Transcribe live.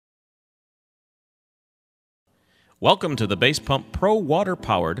Welcome to the Basepump Pro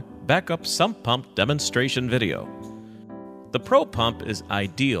water-powered backup sump pump demonstration video. The Pro pump is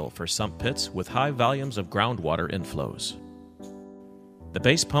ideal for sump pits with high volumes of groundwater inflows. The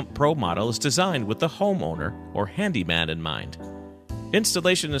Basepump Pro model is designed with the homeowner or handyman in mind.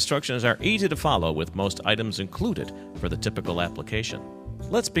 Installation instructions are easy to follow with most items included for the typical application.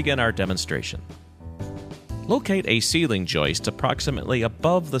 Let's begin our demonstration. Locate a ceiling joist approximately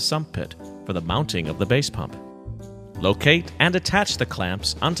above the sump pit for the mounting of the base pump. Locate and attach the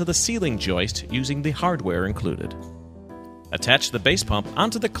clamps onto the ceiling joist using the hardware included. Attach the base pump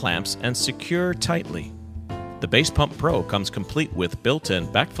onto the clamps and secure tightly. The Basepump Pro comes complete with built-in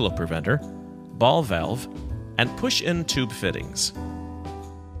backflow preventer, ball valve, and push-in tube fittings.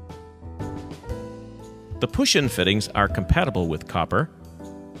 The push-in fittings are compatible with copper,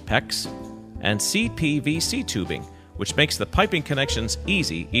 PEX, and CPVC tubing, which makes the piping connections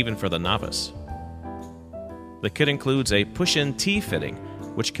easy even for the novice. The kit includes a push-in T fitting,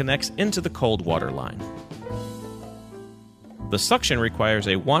 which connects into the cold water line. The suction requires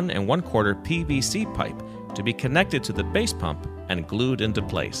a 1 1/4 PVC pipe to be connected to the base pump and glued into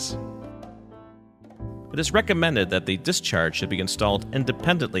place. It is recommended that the discharge should be installed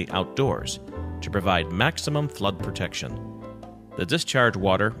independently outdoors to provide maximum flood protection. The discharge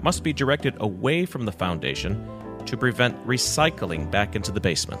water must be directed away from the foundation to prevent recycling back into the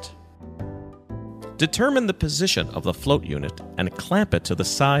basement. Determine the position of the float unit and clamp it to the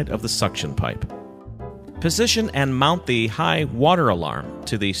side of the suction pipe. Position and mount the high water alarm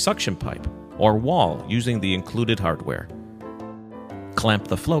to the suction pipe or wall using the included hardware. Clamp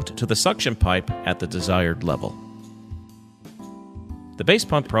the float to the suction pipe at the desired level. The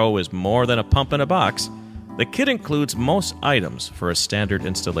Basepump Pro is more than a pump in a box. The kit includes most items for a standard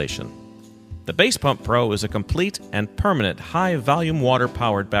installation. The Basepump Pro is a complete and permanent high-volume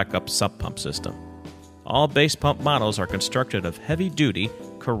water-powered backup sump pump system. All base pump models are constructed of heavy-duty,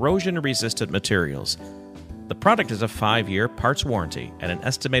 corrosion-resistant materials. The product has a 5-year parts warranty and an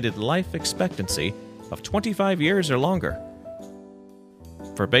estimated life expectancy of 25 years or longer.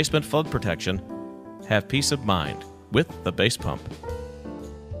 For basement flood protection, have peace of mind with the base pump.